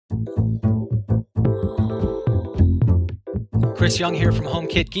Chris Young here from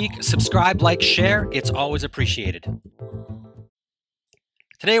HomeKit Geek. Subscribe, like, share. It's always appreciated.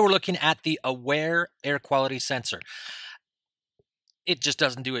 Today we're looking at the Awair Air Quality Sensor. It just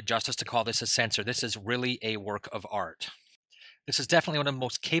doesn't do it justice to call this a sensor. This is really a work of art. This is definitely one of the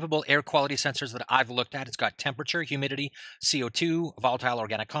most capable air quality sensors that I've looked at. It's got temperature, humidity, CO2, volatile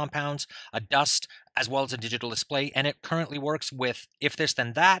organic compounds, a dust, as well as a digital display. And it currently works with If This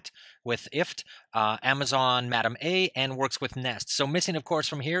Then That, with IFT, Amazon Madam A, and works with Nest. So missing, of course,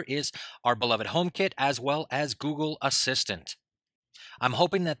 from here is our beloved HomeKit, as well as Google Assistant. I'm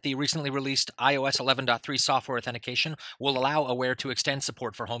hoping that the recently released iOS 11.3 software authentication will allow Awair to extend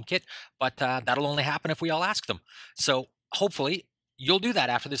support for HomeKit, but that'll only happen if we all ask them. So hopefully you'll do that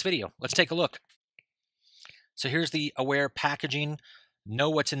after this video. Let's take a look. So here's the Awair packaging. Know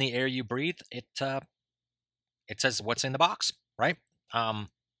what's in the air you breathe. It says what's in the box, right?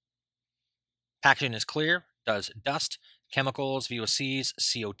 Packaging is clear, does dust, chemicals, VOCs,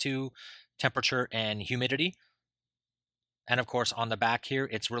 CO2, temperature, and humidity. And of course, on the back here,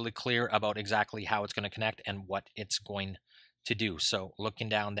 it's really clear about exactly how it's going to connect and what it's going to do. So looking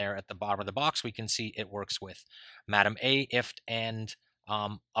down there at the bottom of the box, we can see it works with Madam A, IFT, and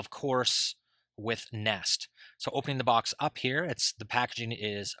of course with Nest. So opening the box up here, the packaging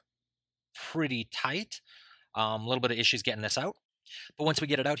is pretty tight. A little bit of issues getting this out. But once we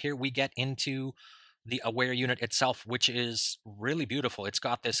get it out here, we get into the Awair unit itself, which is really beautiful. It's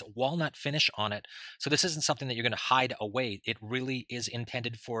got this walnut finish on it. So this isn't something that you're going to hide away. It really is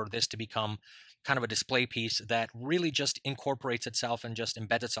intended for this to become kind of a display piece that really just incorporates itself and just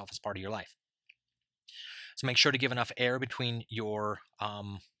embeds itself as part of your life. So make sure to give enough air between your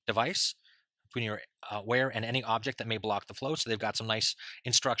device, between your Awair and any object that may block the flow. So they've got some nice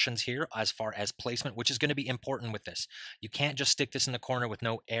instructions here as far as placement, which is going to be important with this. You can't just stick this in the corner with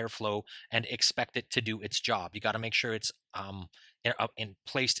no airflow and expect it to do its job. You got to make sure it's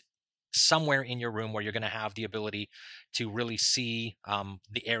placed somewhere in your room where you're going to have the ability to really see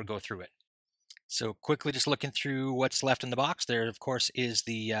the air go through it. So quickly just looking through what's left in the box, there of course is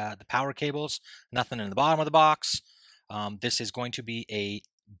the power cables, nothing in the bottom of the box. This is going to be a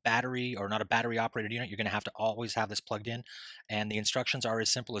battery, or not a battery operated unit. You're going to have to always have this plugged in, and the instructions are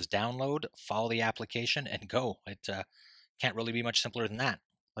as simple as download, follow the application, and go. It can't really be much simpler than that.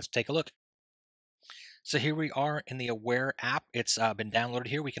 Let's take a look. So here we are in the Awair app. It's been downloaded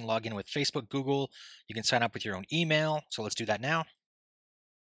here. We can log in with Facebook, Google. You can sign up with your own email. So let's do that now.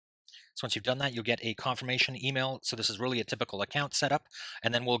 So once you've done that, you'll get a confirmation email. So this is really a typical account setup,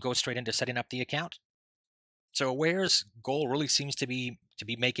 and then we'll go straight into setting up the account. So Awair's goal really seems to be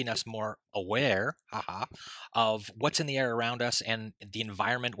making us more aware, of what's in the air around us and the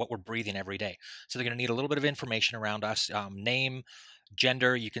environment, what we're breathing every day. So they're going to need a little bit of information around us, name,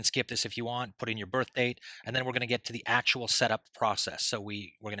 gender. You can skip this if you want, put in your birth date, and then we're going to get to the actual setup process. So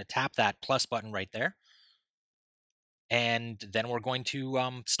we're going to tap that plus button right there. And then we're going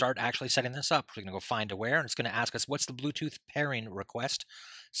to start actually setting this up. We're going to go find Awair, and it's going to ask us what's the Bluetooth pairing request.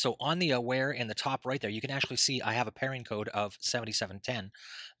 So on the Awair in the top right there, you can actually see I have a pairing code of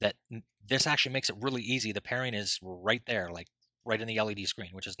 7710. This actually makes it really easy. The pairing is right there, like right in the LED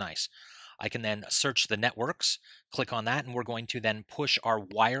screen, which is nice. I can then search the networks, click on that, and we're going to then push our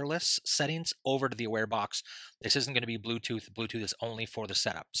wireless settings over to the Awair box. This isn't going to be Bluetooth. Bluetooth is only for the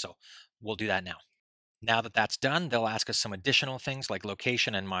setup. So we'll do that now. Now that that's done, they'll ask us some additional things like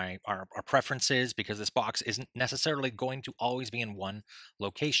location and our preferences, because this box isn't necessarily going to always be in one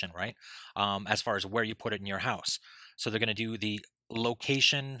location, right? As far as where you put it in your house. So they're going to do the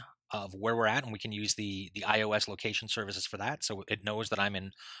location of where we're at, and we can use the iOS location services for that. So it knows that I'm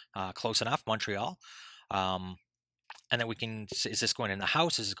in close enough, Montreal. And then we can, is this going in the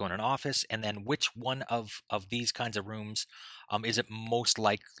house? Is this going in an office? And then which one of these kinds of rooms is it most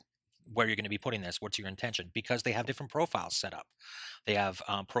like where you're going to be putting this? What's your intention? Because they have different profiles set up. They have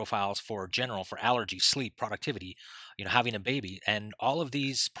profiles for general, for allergy, sleep, productivity, having a baby, and all of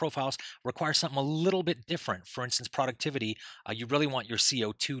these profiles require something a little bit different. For instance, productivity, you really want your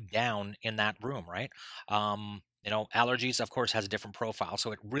CO2 down in that room, right? Allergies, of course, has a different profile,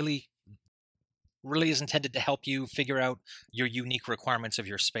 so it really is intended to help you figure out your unique requirements of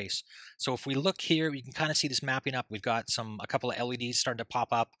your space. So if we look here, you can kind of see this mapping up. We've got a couple of LEDs starting to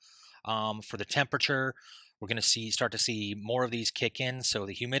pop up. For the temperature, we're going to start to see more of these kick in. So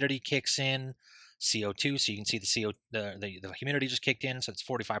the humidity kicks in, CO2. So you can see the humidity just kicked in. So it's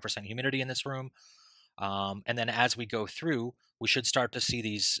 45% humidity in this room. And then as we go through, we should start to see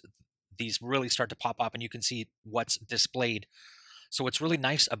these really start to pop up, and you can see what's displayed. So what's really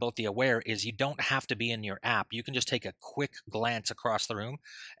nice about the Aware is you don't have to be in your app. You can just take a quick glance across the room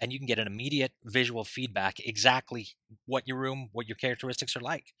and you can get an immediate visual feedback exactly what your room, what your characteristics are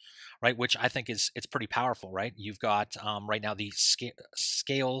like, right? Which I think is it's pretty powerful, right? You've got right now the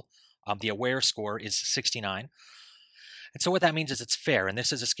scale, the Aware score is 69. And so what that means is it's fair, and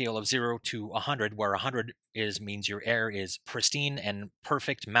this is a scale of 0 to 100, where 100 is means your air is pristine and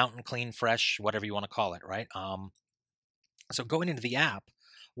perfect, mountain clean, fresh, whatever you want to call it, right? So going into the app,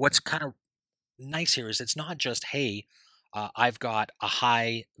 what's kind of nice here is it's not just, hey, I've got a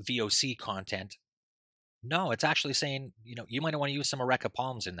high VOC content. No, it's actually saying, you might want to use some areca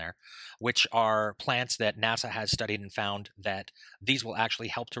palms in there, which are plants that NASA has studied and found that these will actually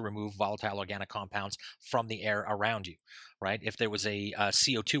help to remove volatile organic compounds from the air around you, right? If there was a,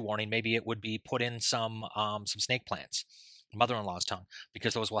 CO2 warning, maybe it would be put in some snake plants, mother-in-law's tongue,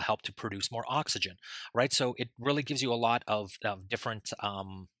 because those will help to produce more oxygen, right? So it really gives you a lot of different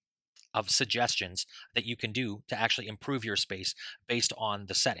of suggestions that you can do to actually improve your space based on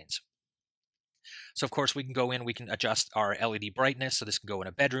the settings. So of course we can go in, we can adjust our LED brightness. So this can go in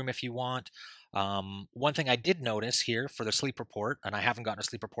a bedroom if you want. One thing I did notice here for the sleep report, and I haven't gotten a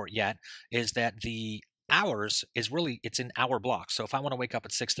sleep report yet, is that the hours is really, it's in hour blocks. So if I want to wake up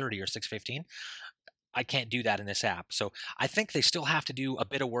at 6:30 or 6:15, I can't do that in this app. So I think they still have to do a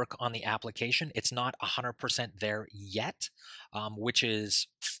bit of work on the application. It's not 100% there yet, which is,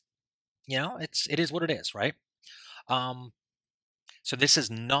 it is what it is, right? Um, So this is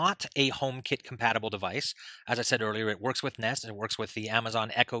not a HomeKit compatible device. As I said earlier, it works with Nest. It works with the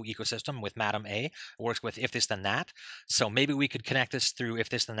Amazon Echo ecosystem with Madam A. It works with If This Then That. So maybe we could connect this through If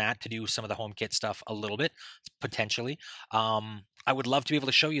This Then That to do some of the HomeKit stuff a little bit, potentially. I would love to be able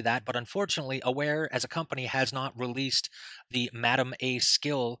to show you that, but unfortunately, Aware as a company has not released the Madam A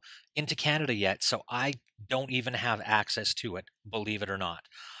skill into Canada yet. So I don't even have access to it, believe it or not.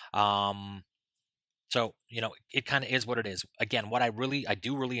 Um, so, it kind of is what it is. Again, I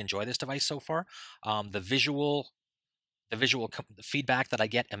do really enjoy this device so far. The the feedback that I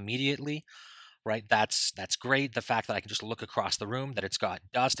get immediately, right? That's great. The fact that I can just look across the room, that it's got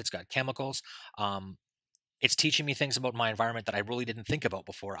dust, it's got chemicals. Um, it's teaching me things about my environment that I really didn't think about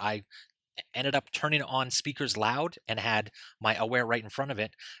before. I ended up turning on speakers loud and had my Aware right in front of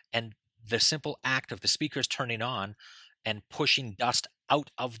it. And the simple act of the speakers turning on and pushing dust out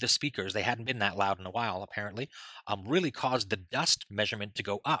of the speakers, they hadn't been that loud in a while, apparently, really caused the dust measurement to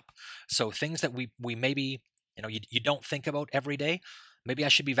go up. So things that we maybe, you don't think about every day, maybe I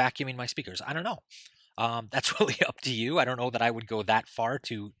should be vacuuming my speakers. I don't know. That's really up to you. I don't know that I would go that far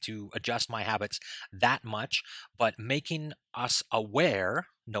to adjust my habits that much, but making us aware,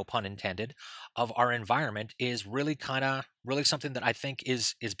 no pun intended, of our environment is really really something that I think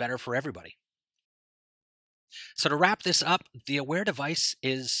is better for everybody. So to wrap this up, the Aware device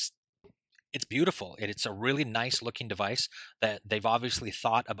is it's beautiful. It's a really nice looking device that they've obviously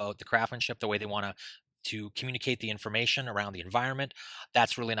thought about the craftsmanship, the way they want to communicate the information around the environment.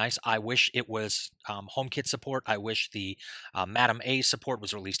 That's really nice. I wish it was HomeKit support. I wish the Madam A support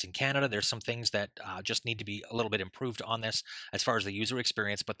was released in Canada. There's some things that just need to be a little bit improved on this as far as the user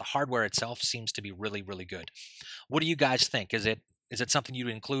experience, but the hardware itself seems to be really, really good. What do you guys think? Is it something you'd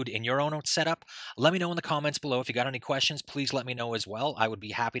include in your own setup? Let me know in the comments below. If you got any questions, please let me know as well. I would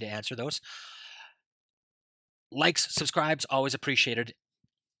be happy to answer those. Likes, subscribes, always appreciated.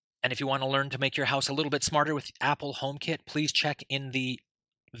 And if you want to learn to make your house a little bit smarter with Apple HomeKit, please check in the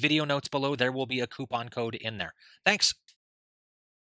video notes below. There will be a coupon code in there. Thanks.